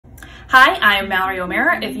Hi, I'm Mallory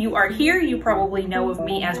O'Mara. If you are here, you probably know of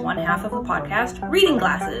me as one half of the podcast, Reading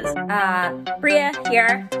Glasses. Brea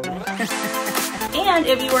here. And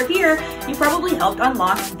if you are here, you probably helped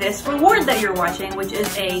unlock this reward that you're watching, which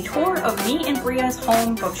is a tour of me and Brea's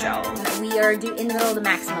home bookshelves. We are in the middle of the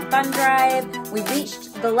MaxFunDrive. We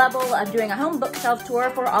reached the level of doing a home bookshelf tour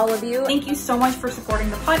for all of you. Thank you so much for supporting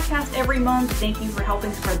the podcast every month. Thank you for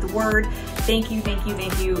helping spread the word. Thank you, thank you,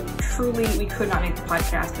 thank you. Truly, we could not make the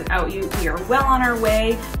podcast without you. We are well on our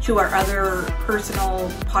way to our other personal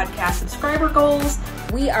podcast subscriber goals.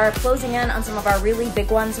 We are closing in on some of our really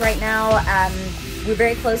big ones right now. We're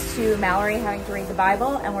very close to Mallory having to read the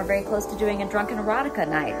Bible, and we're very close to doing a drunken erotica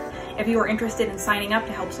night. If you are interested in signing up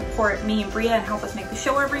to help support me and Brea and help us make the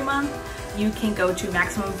show every month, you can go to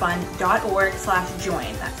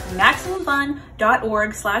MaximumFun.org/join. That's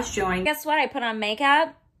MaximumFun.org/join. Guess what? I put on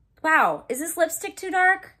makeup. Wow, is this lipstick too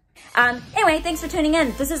dark? Anyway, thanks for tuning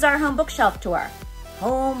in. This is our home bookshelf tour.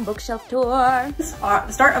 Home bookshelf tour. This is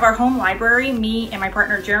the start of our home library. Me and my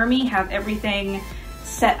partner Jeremy have everything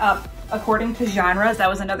set up according to genres. That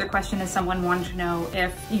was another question that someone wanted to know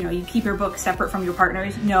if you keep your books separate from your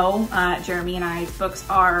partners. No, Jeremy and I's books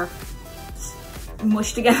are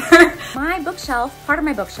mushed together. My bookshelf, part of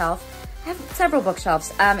my bookshelf, I have several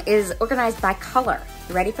bookshelves, is organized by color.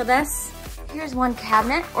 You ready for this? Here's one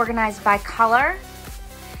cabinet organized by color.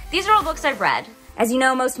 These are all books I've read. As you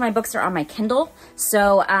know, most of my books are on my Kindle,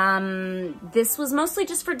 so this was mostly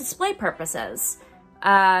just for display purposes,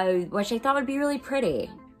 which I thought would be really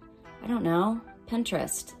pretty. I don't know,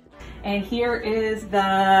 Pinterest. And here is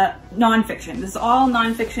the nonfiction. This is all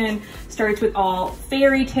nonfiction. Starts with all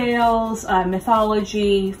fairy tales,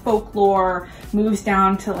 mythology, folklore, moves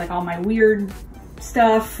down to like all my weird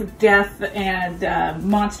stuff, death and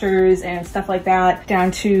monsters and stuff like that, down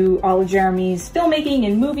to all of Jeremy's filmmaking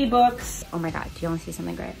and movie books. Oh my God, do you want to see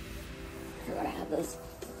something great? I forgot I had this.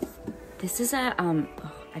 This is a, I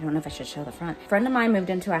don't know if I should show the front. A friend of mine moved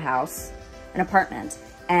into a house, an apartment,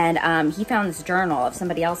 and he found this journal of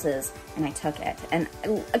somebody else's, and I took it. And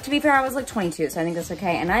to be fair, I was like 22, so I think that's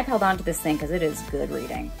okay. And I've held on to this thing because it is good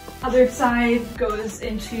reading. Other side goes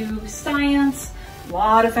into science, a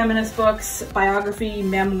lot of feminist books, biography,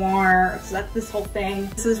 memoir, so that's this whole thing.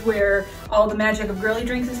 This is where all the magic of girly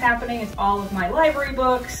drinks is happening. It's all of my library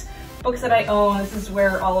books, books that I own. This is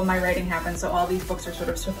where all of my writing happens. So all these books are sort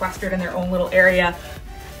of sequestered in their own little area.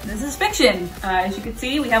 This is fiction. As you can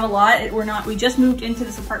see, we have a lot. We just moved into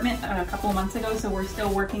this apartment a couple of months ago, so we're still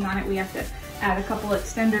working on it. We have to add a couple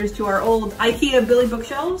extenders to our old IKEA Billy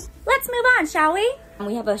bookshelves. Let's move on, shall we? And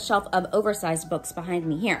we have a shelf of oversized books behind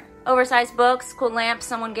me here. Oversized books, cool lamps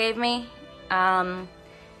someone gave me.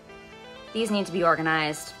 These need to be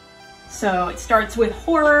organized. So it starts with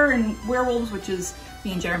horror and werewolves, which is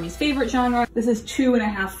me and Jeremy's favorite genre. This is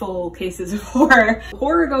 2.5 full cases of horror.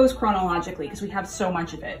 Horror goes chronologically because we have so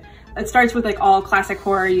much of it. It starts with like all classic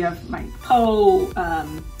horror. You have my Poe,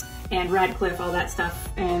 and Radcliffe, all that stuff.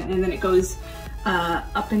 And then it goes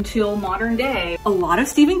up until modern day. A lot of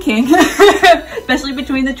Stephen King, especially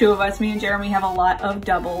between the two of us. Me and Jeremy have a lot of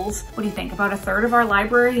doubles. What do you think? About a third of our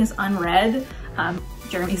library is unread.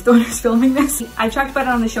 Jeremy's the one who's filming this. I've talked about it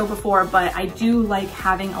on the show before, but I do like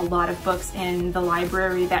having a lot of books in the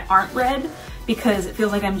library that aren't read because it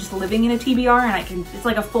feels like I'm just living in a TBR and it's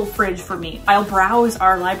like a full fridge for me. I'll browse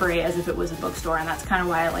our library as if it was a bookstore, and that's kind of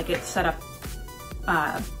why I like it set up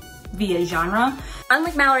via genre.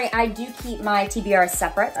 Unlike Mallory, I do keep my TBRs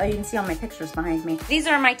separate. Oh, you can see all my pictures behind me. These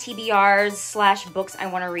are my TBRs / books I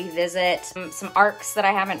want to revisit. Some arcs that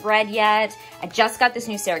I haven't read yet. I just got this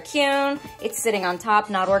new Sarah Kuhn. It's sitting on top,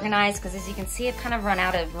 not organized, because as you can see, I've kind of run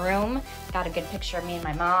out of room. Got a good picture of me and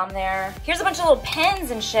my mom there. Here's a bunch of little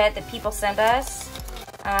pens and shit that people send us.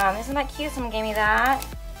 Isn't that cute? Someone gave me that.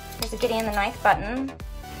 Here's a Gideon the Ninth button.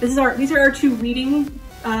 These are our two reading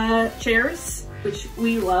chairs, which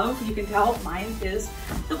we love. You can tell mine is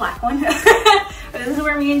the black one. This is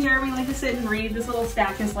where me and Jeremy like to sit and read. This little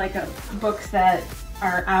stack is like books that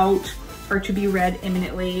are out or to be read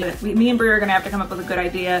imminently. Me and Brea are gonna have to come up with a good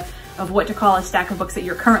idea of what to call a stack of books that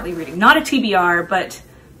you're currently reading. Not a TBR, but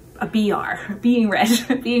a BR, being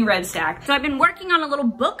read stack. So I've been working on a little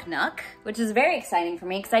book nook, which is very exciting for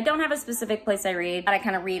me because I don't have a specific place I read, but I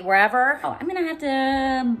kind of read wherever. Oh, I'm gonna have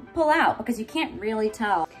to pull out because you can't really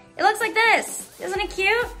tell. It looks like this. Isn't it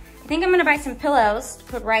cute? I think I'm gonna buy some pillows to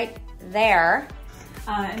put right there.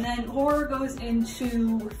 And then horror goes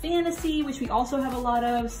into fantasy, which we also have a lot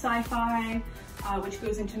of, sci-fi, which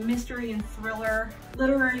goes into mystery and thriller,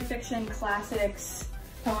 literary fiction, classics,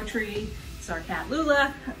 poetry. This is our cat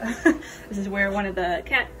Lula. This is where one of the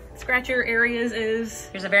cat scratcher areas is.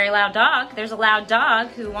 There's a very loud dog. There's a loud dog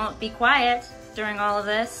who won't be quiet during all of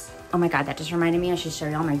this. Oh my God, that just reminded me I should show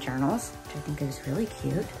you all my journals, which I think is really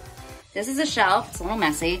cute. This is a shelf, it's a little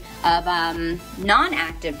messy, of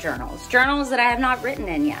non-active journals. Journals that I have not written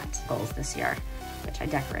in yet. Goals this year, which I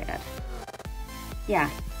decorated. Yeah,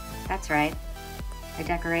 that's right. I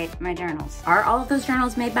decorate my journals. Are all of those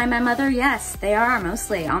journals made by my mother? Yes, they are,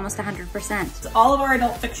 mostly, almost 100%. It's all of our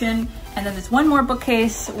adult fiction, and then there's one more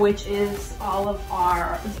bookcase, which is all of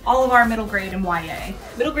our middle grade and YA.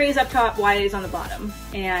 Middle grade is up top, YA is on the bottom.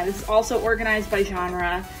 And this is also organized by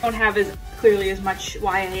genre. I don't have as clearly as much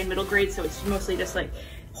YA and middle grade, so it's mostly just like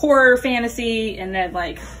horror, fantasy, and then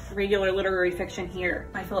like regular literary fiction here.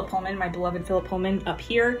 My Philip Pullman, my beloved Philip Pullman up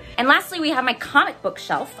here. And lastly, we have my comic book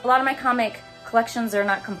shelf. A lot of my comic collections are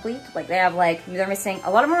not complete. Like they have like, they're missing, a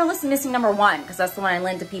lot of them are missing #1 because that's the one I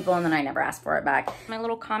lend to people and then I never ask for it back. My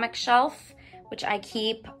little comic shelf, which I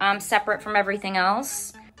keep separate from everything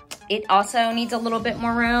else. It also needs a little bit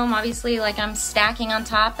more room. Obviously, like I'm stacking on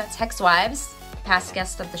top. That's Hex Wives, past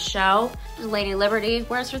guest of the show. Lady Liberty,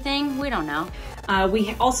 where's her thing? We don't know.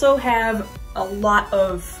 We also have a lot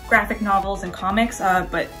of graphic novels and comics,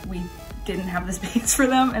 but we didn't have the space for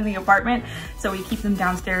them in the apartment, so we keep them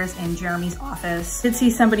downstairs in Jeremy's office. I did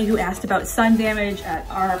see somebody who asked about sun damage.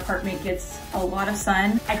 Our apartment gets a lot of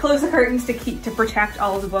sun. I close the curtains to protect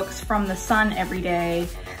all of the books from the sun every day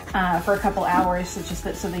for a couple hours,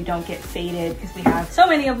 so they don't get faded, because we have so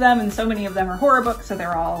many of them, and so many of them are horror books, so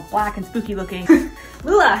they're all black and spooky looking.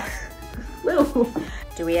 Lula! Lou!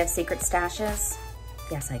 Do we have secret stashes?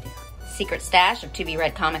 Yes, I do. Secret stash of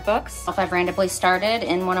to-be-read comic books. If I've randomly started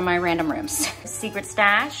in one of my random rooms. Secret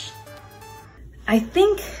stash. I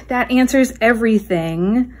think that answers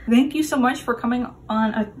everything. Thank you so much for coming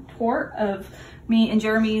on a tour of me and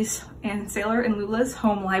Jeremy's and Sailor and Lula's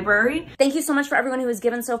home library. Thank you so much for everyone who has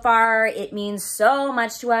given so far. It means so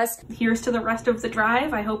much to us. Here's to the rest of the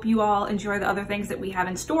drive. I hope you all enjoy the other things that we have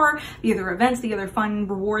in store, the other events, the other fun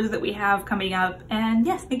rewards that we have coming up. And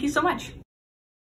yes, thank you so much.